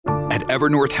At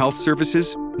Evernorth Health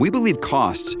Services, we believe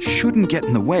costs shouldn't get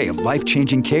in the way of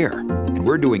life-changing care, and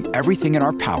we're doing everything in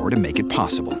our power to make it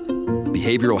possible.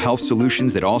 Behavioral health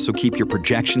solutions that also keep your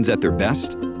projections at their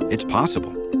best? It's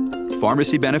possible.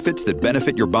 Pharmacy benefits that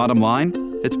benefit your bottom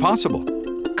line? It's possible.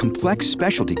 Complex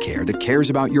specialty care that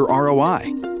cares about your ROI?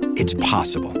 It's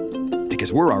possible.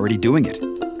 Because we're already doing it.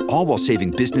 All while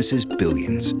saving businesses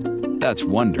billions. That's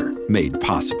Wonder made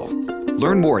possible.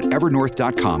 Learn more at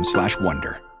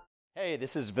evernorth.com/wonder. Hey,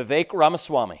 this is Vivek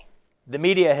Ramaswamy. The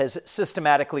media has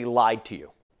systematically lied to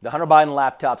you. The Hunter Biden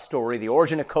laptop story, the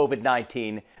origin of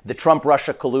COVID-19, the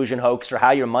Trump-Russia collusion hoax, or how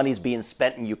your money's being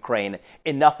spent in Ukraine.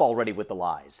 Enough already with the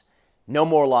lies. No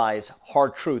more lies,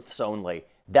 hard truths only.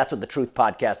 That's what the Truth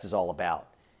Podcast is all about.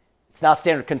 It's not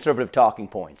standard conservative talking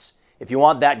points. If you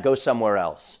want that, go somewhere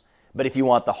else. But if you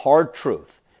want the hard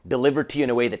truth delivered to you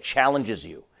in a way that challenges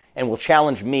you and will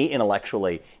challenge me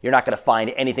intellectually, you're not going to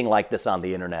find anything like this on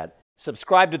the internet.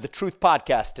 Subscribe to the Truth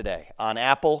Podcast today on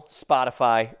Apple,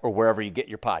 Spotify, or wherever you get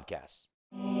your podcasts.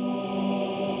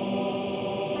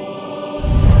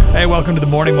 Hey, welcome to the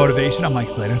Morning Motivation. I'm Mike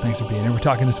Slater. Thanks for being here. We're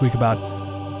talking this week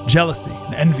about jealousy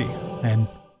and envy and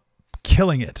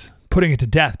killing it, putting it to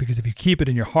death, because if you keep it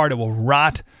in your heart, it will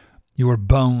rot your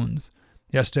bones.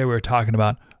 Yesterday, we were talking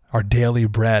about our daily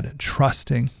bread,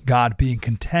 trusting God, being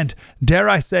content, dare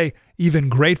I say, even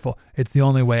grateful. It's the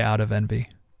only way out of envy.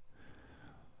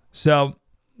 So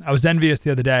I was envious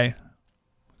the other day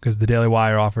because the Daily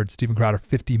Wire offered Steven Crowder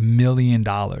 $50 million.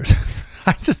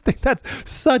 I just think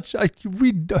that's such a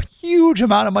huge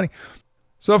amount of money.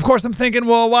 So of course I'm thinking,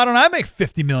 well, why don't I make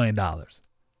 $50 million?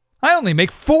 I only make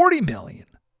 $40 million.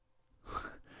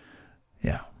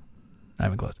 Yeah, not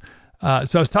even close.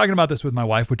 So I was talking about this with my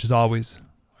wife, which is always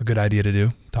a good idea to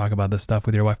do. Talk about this stuff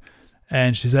with your wife.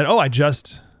 And she said, I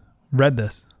just read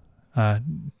this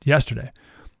yesterday.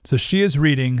 So she is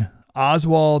reading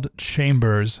Oswald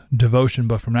Chambers' devotion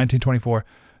book from 1924.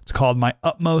 It's called My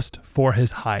Utmost for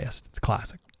His Highest. It's a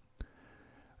classic.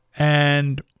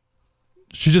 And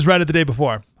she just read it the day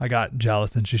before. I got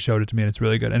jealous and she showed it to me, and it's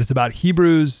really good. And it's about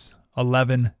Hebrews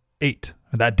 11:8.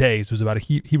 That day was about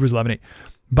Hebrews 11:8.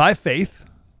 By faith,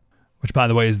 which by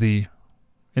the way is the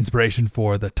inspiration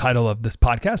for the title of this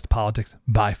podcast, Politics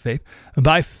by Faith.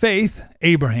 By faith,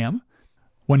 Abraham,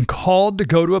 when called to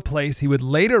go to a place he would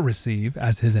later receive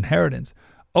as his inheritance,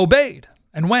 obeyed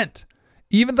and went,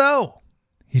 even though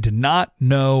he did not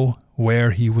know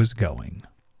where he was going.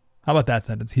 How about that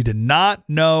sentence? He did not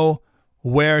know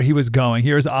where he was going.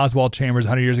 Here's Oswald Chambers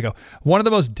 100 years ago. One of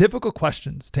the most difficult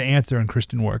questions to answer in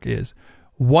Christian work is,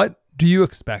 what do you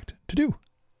expect to do?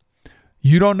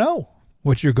 You don't know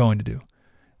what you're going to do.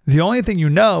 The only thing you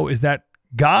know is that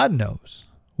God knows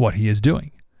what he is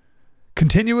doing.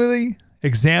 Continually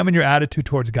examine your attitude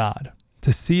towards God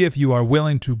to see if you are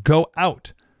willing to go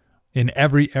out in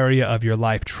every area of your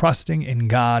life, trusting in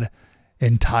God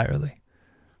entirely.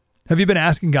 Have you been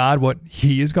asking God what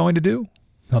he is going to do?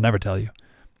 He'll never tell you.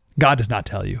 God does not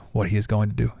tell you what he is going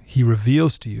to do. He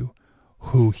reveals to you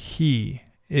who he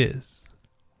is.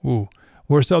 Ooh,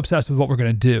 we're so obsessed with what we're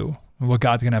going to do and what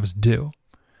God's going to have us do.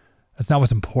 That's not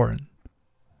what's important.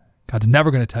 God's never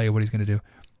going to tell you what he's going to do.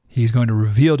 He's going to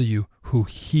reveal to you who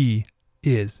he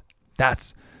is.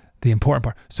 That's the important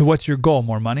part. So what's your goal?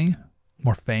 More money?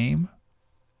 More fame?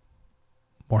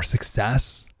 More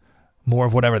success? More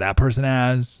of whatever that person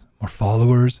has? More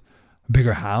followers? A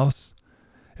bigger house?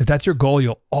 If that's your goal,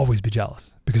 you'll always be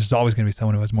jealous because there's always going to be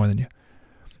someone who has more than you.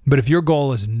 But if your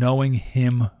goal is knowing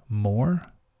him more,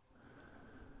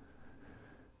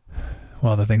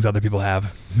 well, the things other people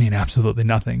have mean absolutely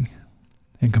nothing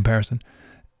in comparison.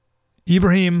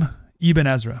 Ibrahim Ibn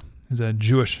Ezra is a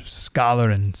Jewish scholar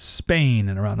in Spain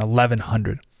in around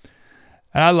 1100.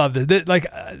 And I love this.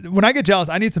 When I get jealous,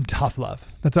 I need some tough love.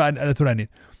 That's what I need.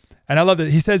 And I love that.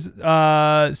 He says,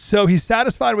 so he's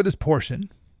satisfied with his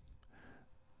portion.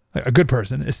 A good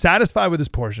person is satisfied with his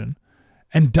portion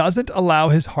and doesn't allow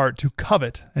his heart to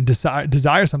covet and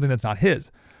desire something that's not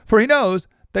his. For he knows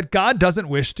that God doesn't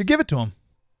wish to give it to him.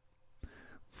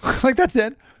 That's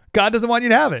it. God doesn't want you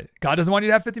to have it. God doesn't want you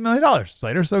to have $50 million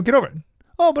later, so get over it.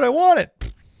 Oh, but I want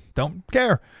it. Don't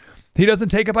care. He doesn't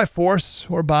take it by force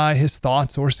or by his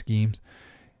thoughts or schemes.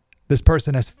 This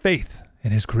person has faith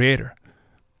in his creator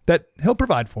that he'll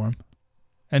provide for him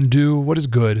and do what is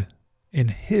good in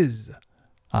his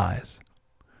eyes.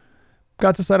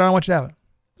 God's decided, I don't want you to have it.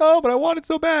 Oh, but I want it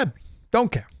so bad.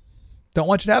 Don't care. Don't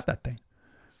want you to have that thing.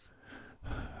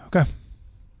 Okay.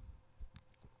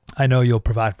 I know you'll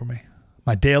provide for me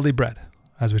my daily bread,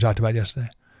 as we talked about yesterday.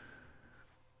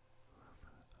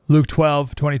 Luke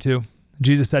 12:22.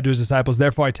 Jesus said to his disciples,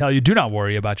 therefore I tell you, do not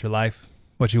worry about your life,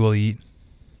 what you will eat,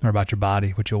 or about your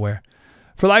body, what you'll wear.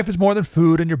 For life is more than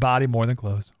food, and your body more than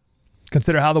clothes.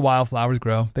 Consider how the wildflowers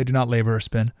grow. They do not labor or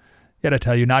spin. Yet I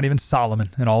tell you, not even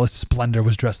Solomon in all his splendor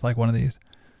was dressed like one of these.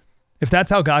 If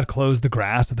that's how God clothes the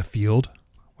grass of the field,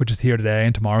 which is here today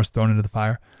and tomorrow is thrown into the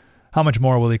fire, how much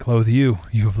more will he clothe you,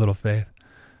 you of little faith?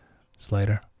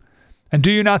 Slater. And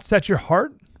do you not set your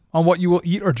heart on what you will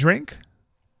eat or drink?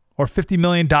 Or $50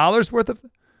 million worth of?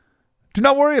 Do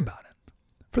not worry about it,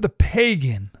 for the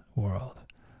pagan world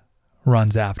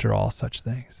runs after all such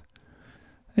things.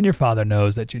 And your Father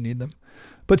knows that you need them.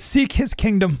 But seek his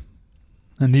kingdom,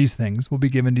 and these things will be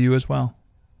given to you as well.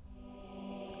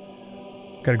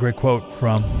 Got a great quote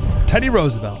from Teddy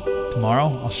Roosevelt.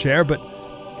 Tomorrow I'll share, but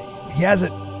he has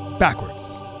it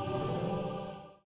backwards.